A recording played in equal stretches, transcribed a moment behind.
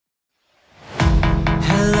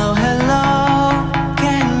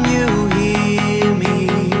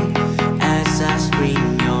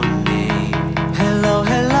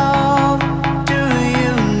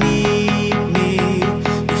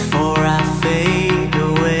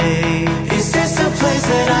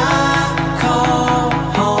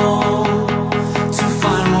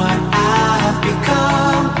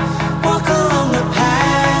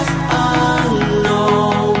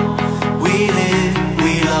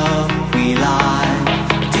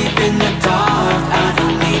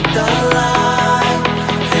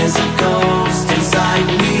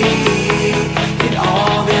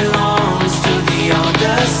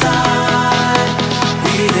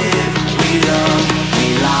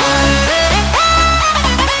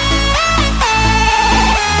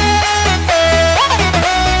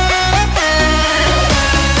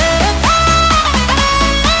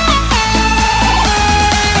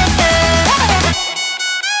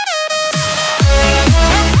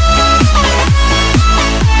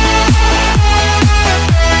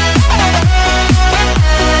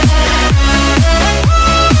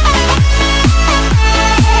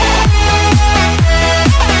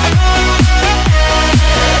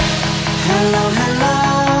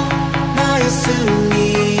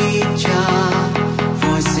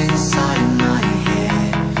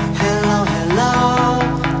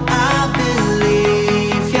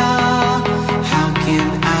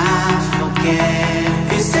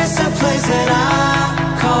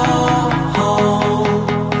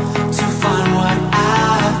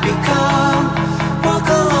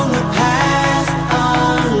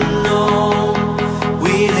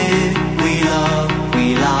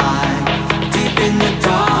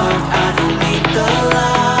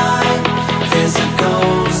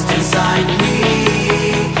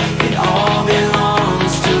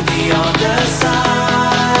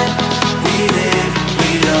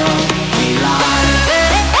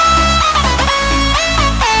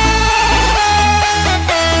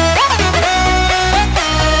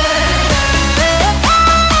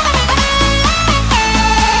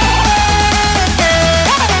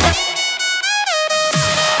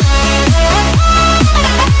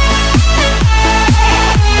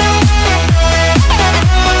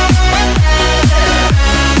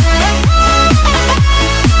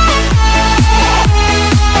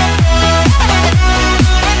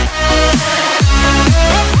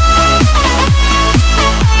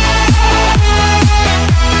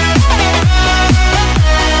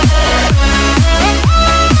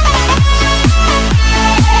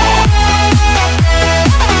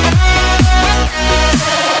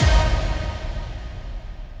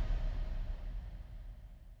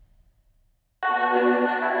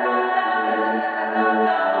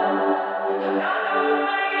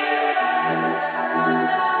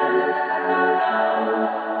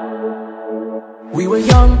We were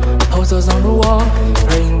young, posters on the wall,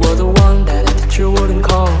 praying we're the one that a teacher wouldn't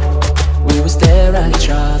call. We would stare at each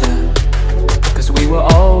other, cause we were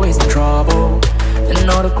always in trouble. And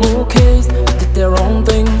all the cool kids did their own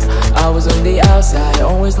things. I was on the outside,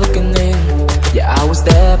 always looking in. Yeah, I was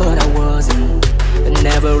there but I wasn't, and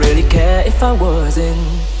never really cared if I wasn't.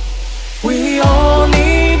 We all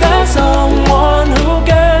need that someone who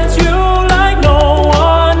gets you like no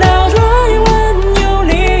one else, right when you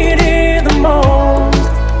need it the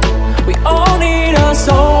most. We all need a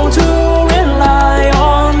soul to rely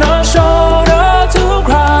on, a shoulder to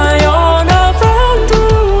cry on, a friend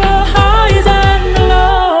through the highs and the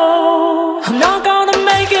lows. I'm not gonna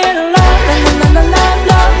make it alone, la la la la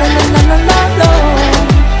la la la la la.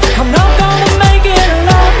 I'm not gonna make it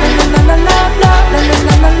alone, la la la la la la la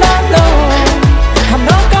la la la. I'm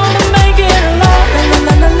not gonna make it alone, la la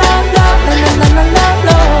la la la la la la la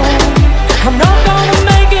la. I'm not gonna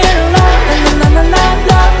make it alone, la la la la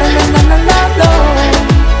la la la la la la.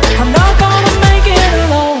 I'm not gonna make it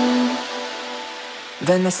alone.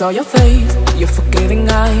 Then I saw your face, your forgiving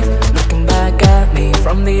eyes, looking back at me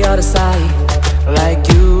from the other side, like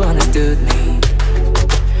you understood me.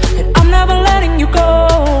 And I'm never letting you go.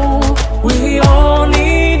 We all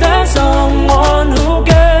need that someone who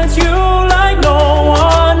gets you like no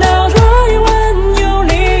one else, right when you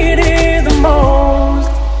need it the most.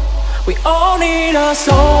 We all need a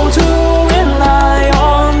soul to rely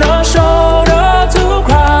on, a shoulder to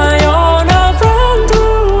cry on, a friend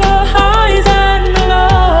through the highs and the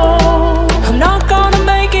lows. I'm not gonna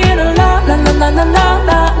make it alone, la la la la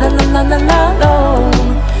la la la la la la.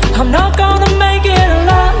 I'm not gonna make it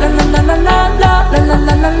alone, la la la la la la la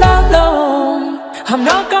la la la la. I'm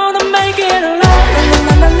not gonna make it alone, la la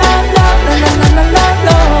la la la la la la la la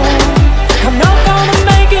la. I'm not gonna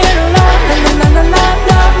make it alone, la la la la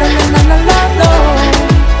la la la la la la la.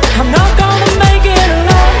 I'm not gonna make it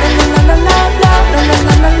alone, la la la la la la la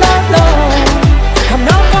la la la. I'm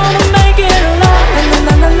not gonna make it alone, la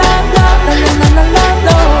la la la la la la la la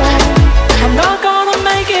la. I'm not gonna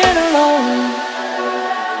make it alone.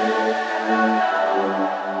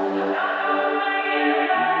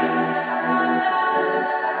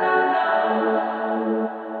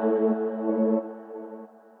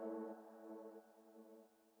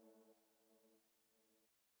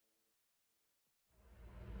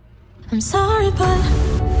 I'm sorry, but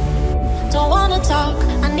don't wanna talk.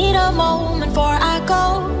 I need a moment before I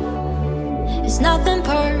go. It's nothing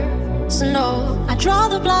personal. I draw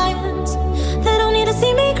the blinds. They don't need to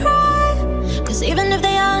see me cry, cause even if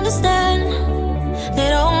they understand, they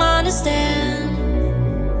don't understand.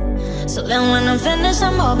 So then when I'm finished,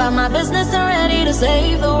 I'm all about my business and ready to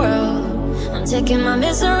save the world. I'm taking my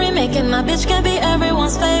misery, making my bitch can be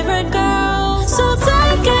everyone's favorite girl. So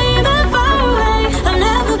take aim and fire away. I've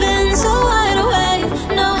never been so wide awake.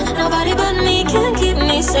 No, nobody but me can keep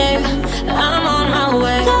me safe. I'm on my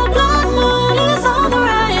way. The blood moon is on the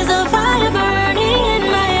rise, the fire burning in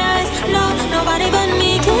my eyes. No, nobody but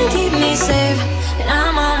me can keep me safe, and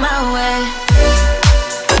I'm on my way.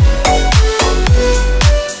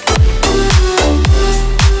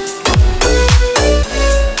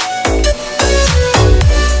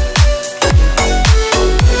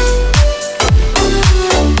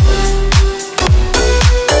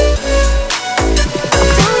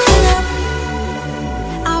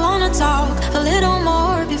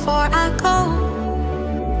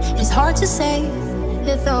 Hard to say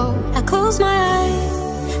it though. I close my eyes,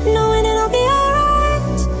 knowing it'll be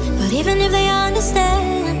alright. But even if they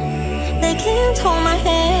understand, they can't hold my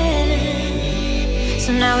hand.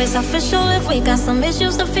 So now it's official. If we got some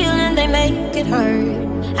issues, the feeling they make it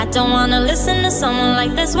hurt. I don't wanna listen to someone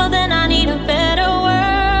like this. Well then I need a better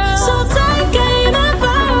world. So take aim and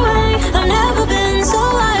fire away. I've never been so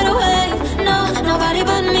wide awake. No, nobody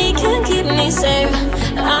but me can keep me safe.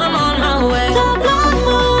 I'm on my way. The blood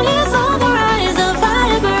moon is on the rise, the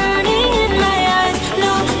fire burning in my eyes.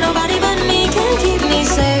 No, nobody but me can keep me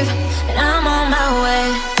safe, and I'm on my way.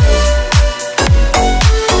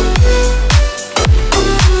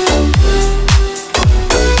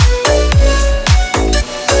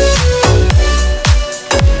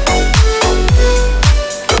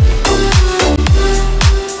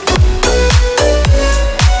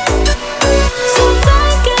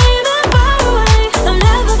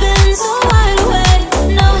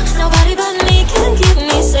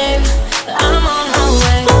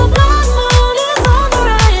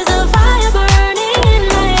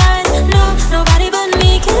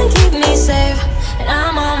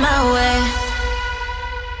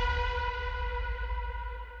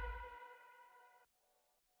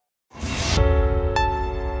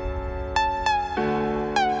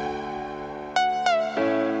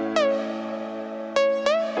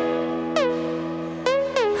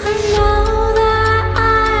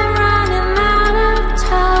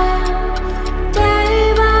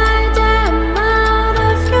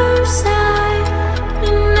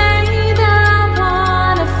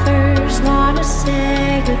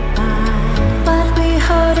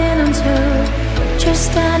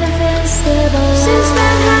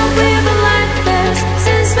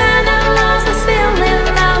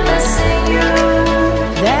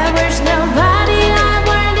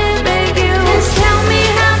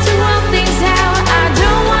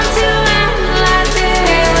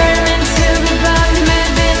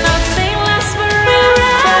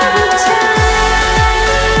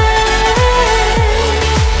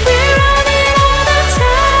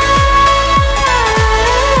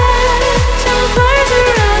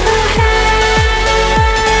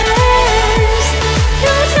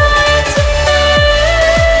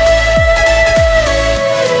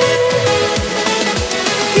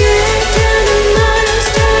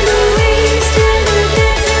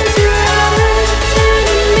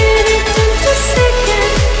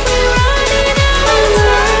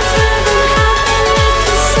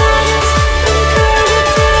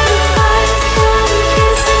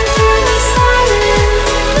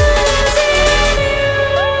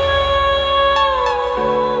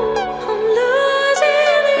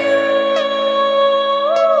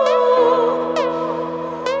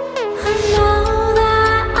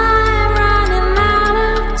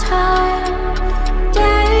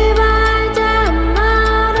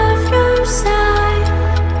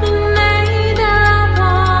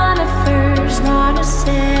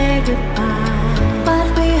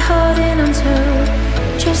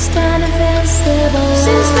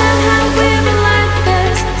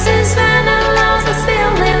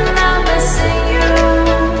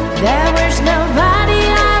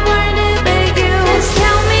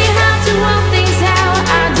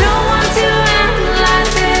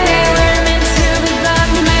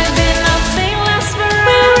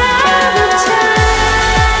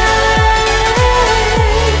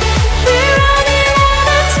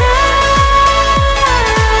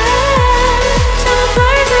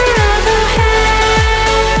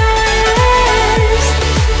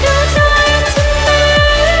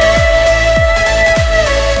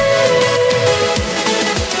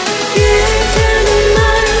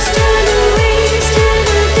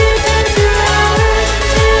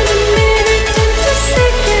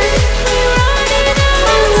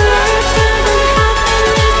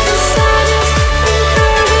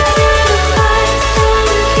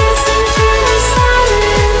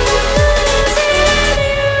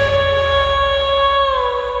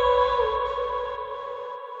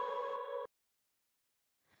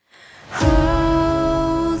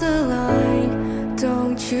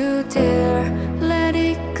 you dare let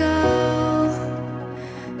it go.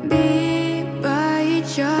 Be by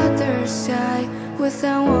each other's side.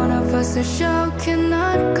 Without one of us, the show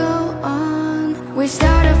cannot go on. We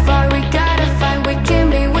start a fire, we gotta fight. We can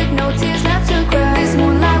be with no tears left to cry. This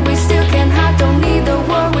moonlight we still can hide. Don't need the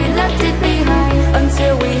world, we left it behind.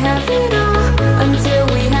 Until we have it all, until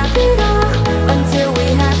we have it all, until we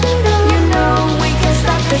have it all. You know we can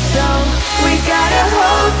stop the show. We gotta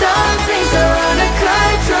hold on, things are under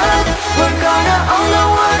control. We're gonna own the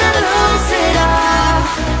world and lose it all.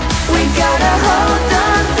 We gotta hold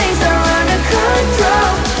on, things are under control.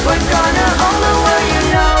 We're gonna own the world, you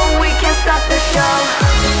know we can't stop the show.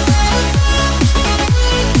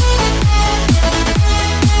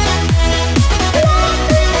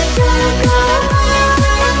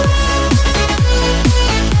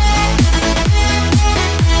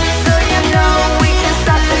 So you know we can't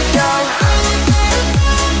stop the show.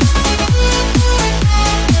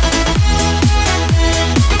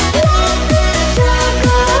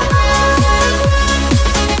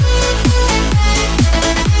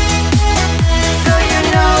 So you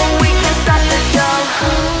know we can stop the show.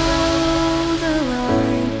 Hold the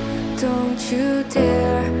line, don't you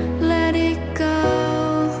dare let it go.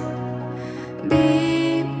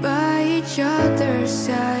 Be by each other's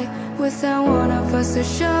side. Without one of us, the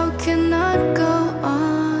show cannot go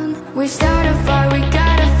on. We start a fire, we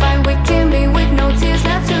gotta fight. We can be with no tears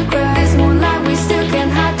left to cry. This moonlight we still can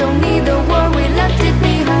hide. Don't need the world, we left it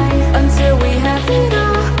behind. Until we have it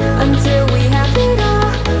all, until we have it all,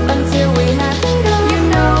 until we have it all. You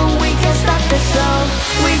know we can stop the show.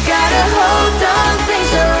 We gotta hold on,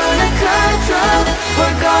 things are under control.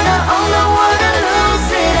 We're gonna own the world and lose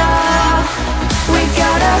it all. We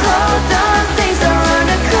gotta hold on, things are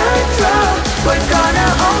under control. We're gonna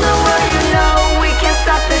own the world, you know we can't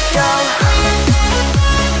stop the show.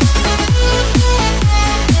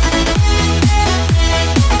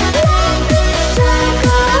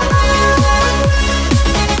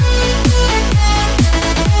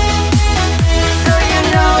 So you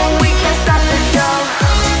know we can't stop the show.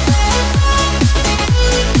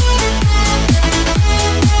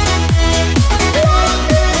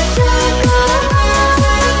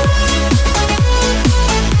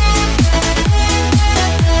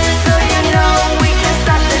 So you know we can't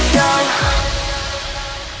stop the show.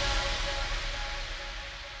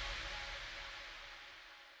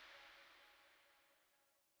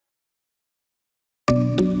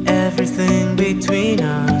 Everything between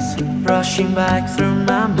us, rushing back through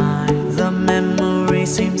my mind. The memory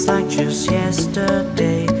seems like just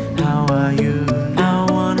yesterday. How are you? I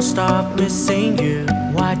wanna stop missing you.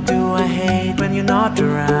 Why do I hate when you're not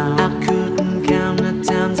around? I couldn't count the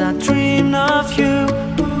times I dreamed of you.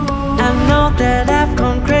 I know that I've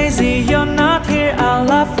gone crazy, you're not here. Our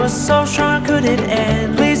love was so short, could it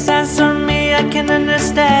end? Please answer me, I can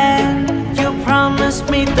understand. You promised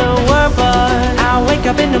me the world, but I wake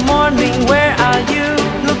up in the morning, where are you?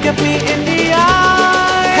 Look at me in the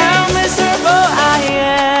eye, how miserable I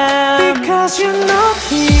am. Because you're not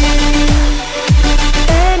here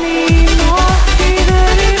anymore.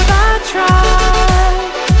 Even if I try,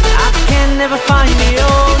 I can never find the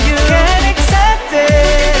old you. Can't accept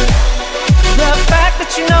it, the fact that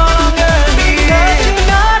you're no longer here. Because you're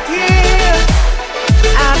not here,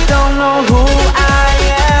 I don't know who I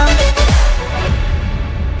am.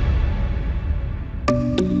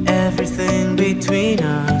 Everything between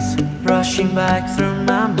us, rushing back through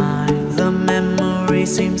my mind. The memory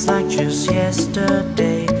seems like just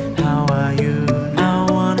yesterday. How are you? I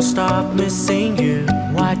wanna stop missing you.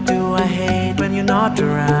 Why do I hate when you're not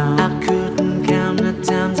around? I couldn't count the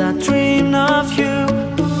times I dreamed of you.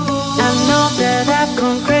 I know that I've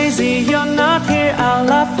gone crazy, you're not here. Our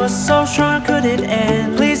love was so short, could it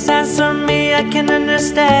end? Please answer me, I can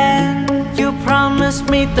understand. You promised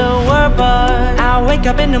me the world, but I wake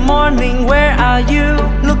up in the morning, where are you?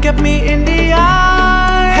 Look at me in the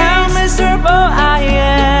eye, how miserable I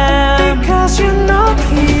am. Because you're not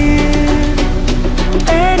here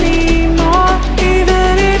anymore.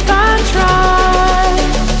 Even if I try,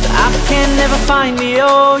 I can never find the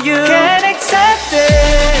old you. Can't accept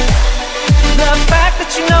it, the fact that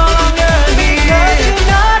you're no longer here. Because you're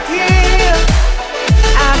not here,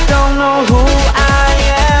 I don't know who I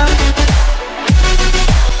am.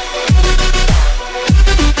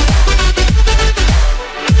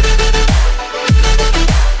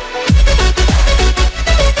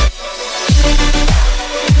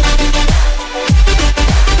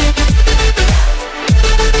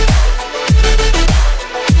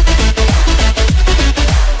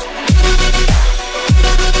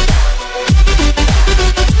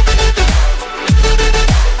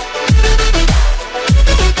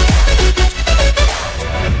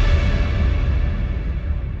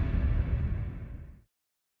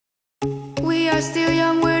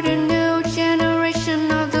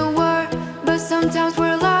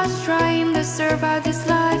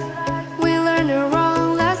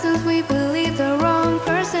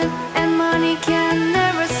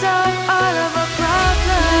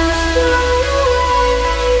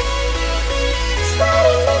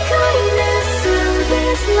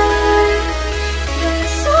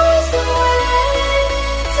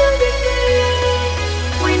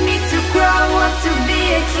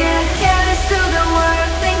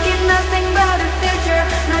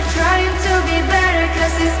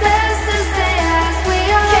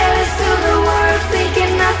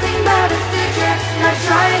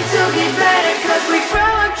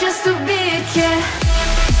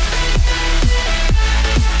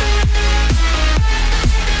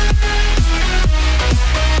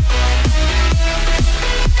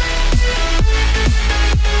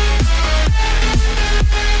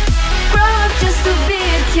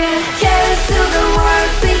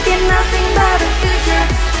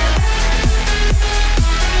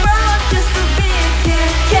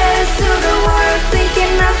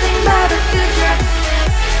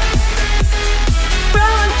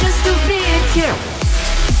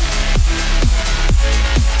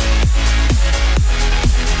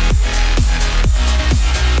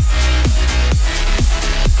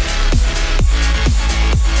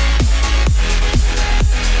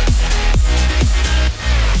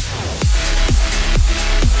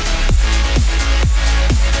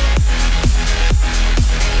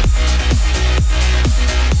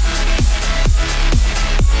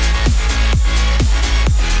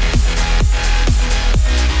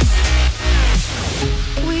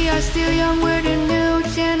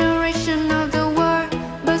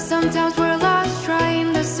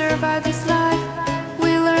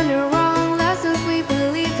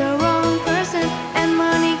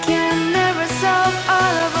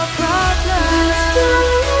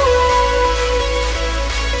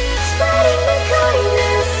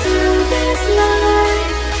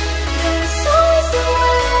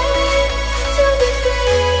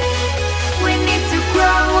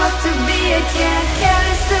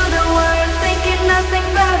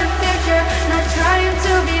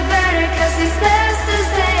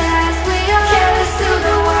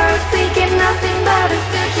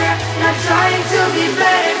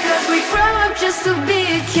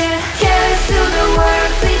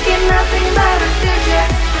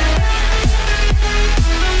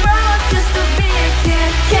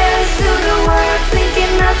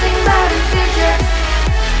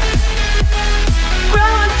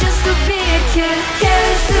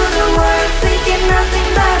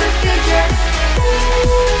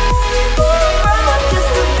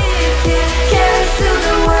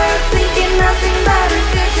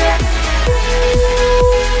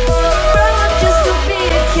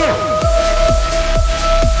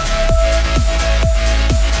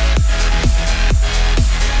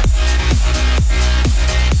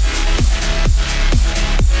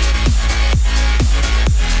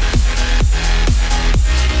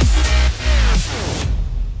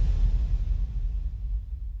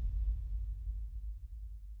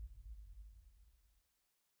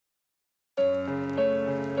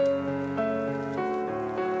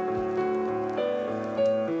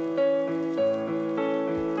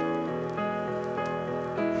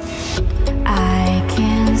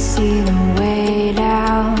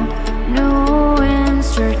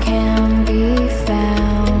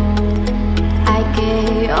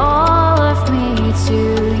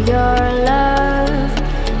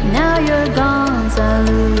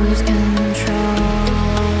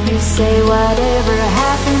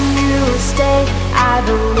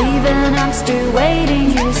 I'm still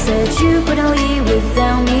waiting. You said you couldn't leave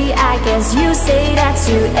without me. I guess you say that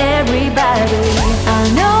to everybody. I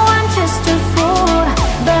know I'm just a fool,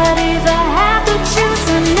 but if I have to choose,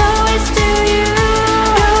 I know it's to you.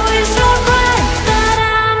 No, it's not right that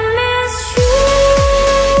I miss you.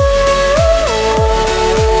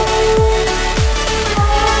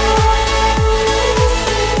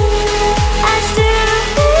 I still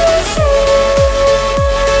miss you.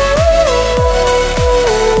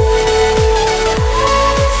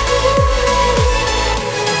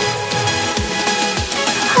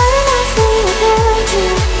 How did I sleep without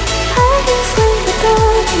you? I can't sleep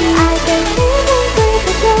without you. I can't even breathe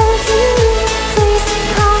without you. Please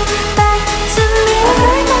come back to me. I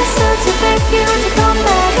hurt myself to beg you to come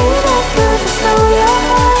back. If I could just slow your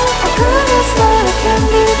heart, I could have sworn we can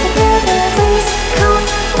be together. Please come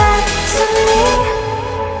back to me.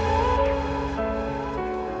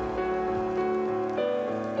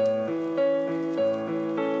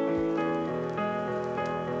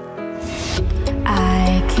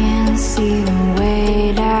 I can't see the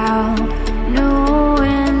way down. No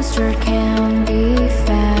answer can be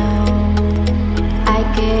found. I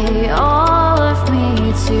gave all of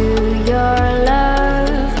me to your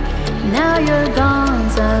love. Now you're gone,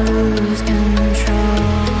 so I lose control.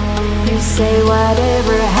 You say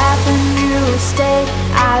whatever happened, you stay.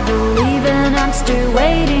 I believe and I'm still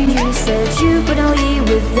waiting. You said you couldn't leave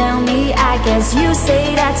without me. I guess you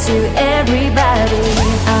say that to everybody.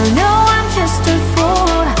 I know I'm just a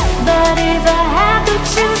fool, but if I have to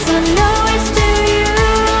choose, I know it's to you.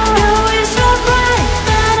 No, it's not right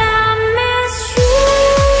that I miss you.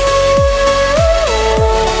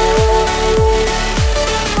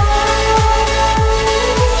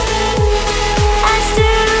 I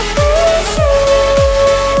still miss you.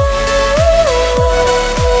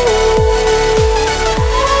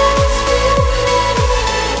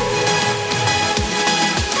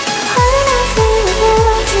 How did I sleep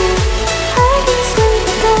without you? I can't sleep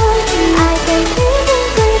without you. I can't even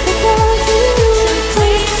breathe without you.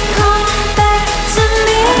 Please come back to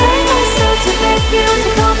me. I hurt myself to beg you to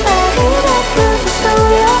come back. If I could just slow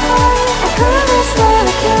your heart, I could have sworn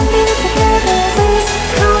we can be together. Please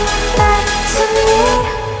come back to me.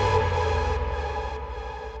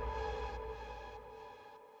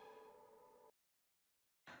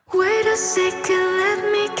 Wait a second, let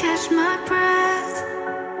me catch my breath.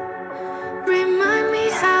 Remind me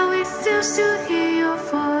how it feels to hear your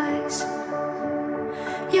voice.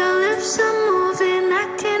 Your lips are moving, I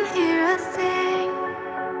can't hear a thing.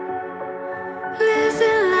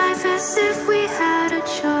 Living life as if we had a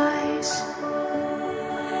choice.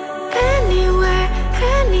 Anywhere,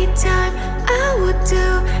 anytime, I would do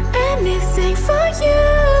anything for you.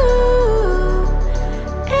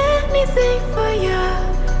 Anything for you.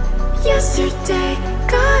 Yesterday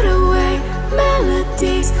got away,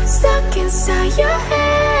 melodies stuck inside your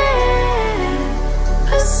head.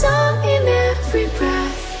 A song in every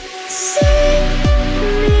breath. Sing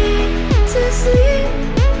me to sleep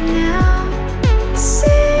now.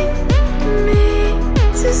 Sing me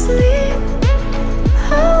to sleep.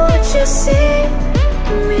 How would you sing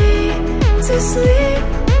me to sleep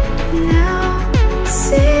now?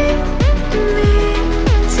 Sing me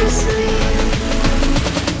to sleep.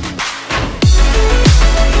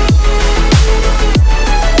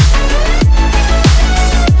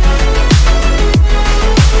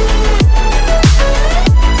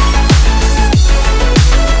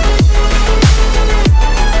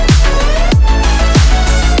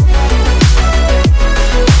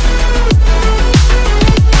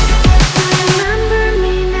 Remember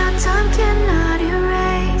me now, time cannot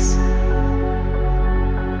erase.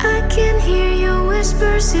 I can hear your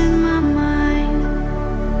whispers in my mind.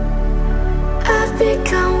 I've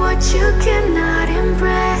become what you cannot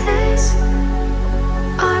embrace.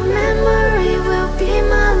 Our memory will be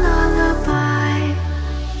my lullaby.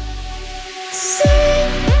 Sing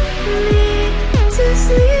me to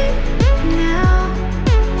sleep now.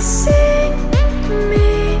 Sing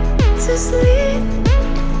me to sleep.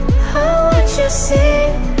 How would you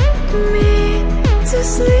sing me to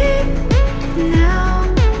sleep now?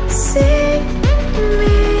 Sing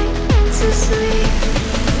me to sleep.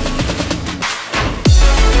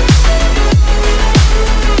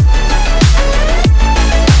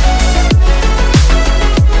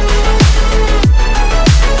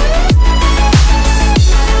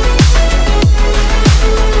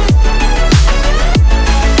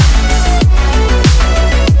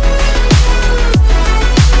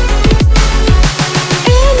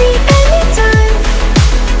 Anytime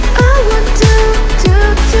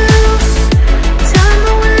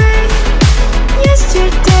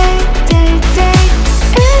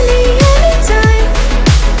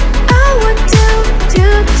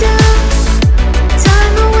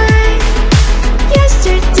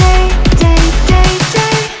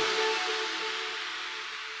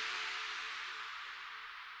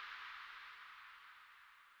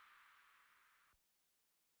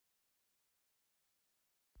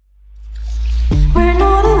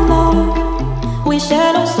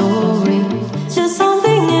shadow story, just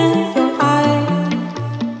something in your eye.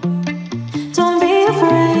 Don't be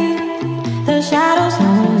afraid, the shadows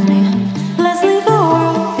know me. Let's leave the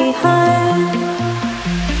world behind.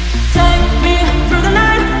 Take me through the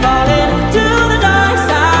night, falling to the dark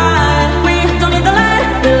side. We don't need the light,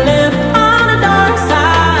 we live on the dark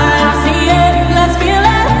side. I see it, let's feel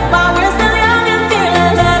it, while we're still young and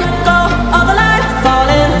feeling. Let go of the light,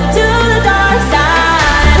 falling to the dark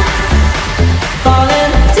side.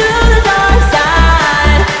 Falling to the dark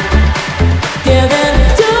side. Giving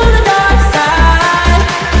to the dark side.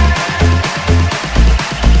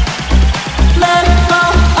 Let go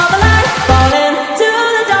of the light, falling to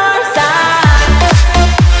the dark side.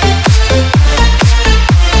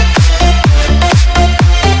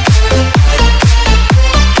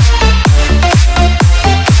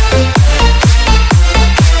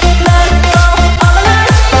 Let go of the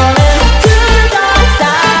light, falling to the dark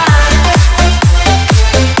side.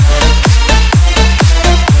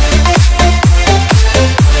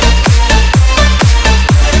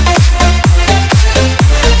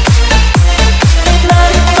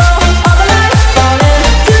 Let go of the light, falling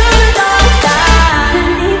to the dark side.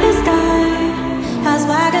 Beneath the sky, as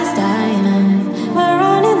black as diamond, we're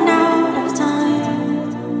running out of time.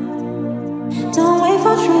 Don't wait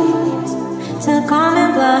for truth to come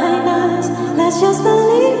and blind us. Let's just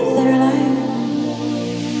believe their light.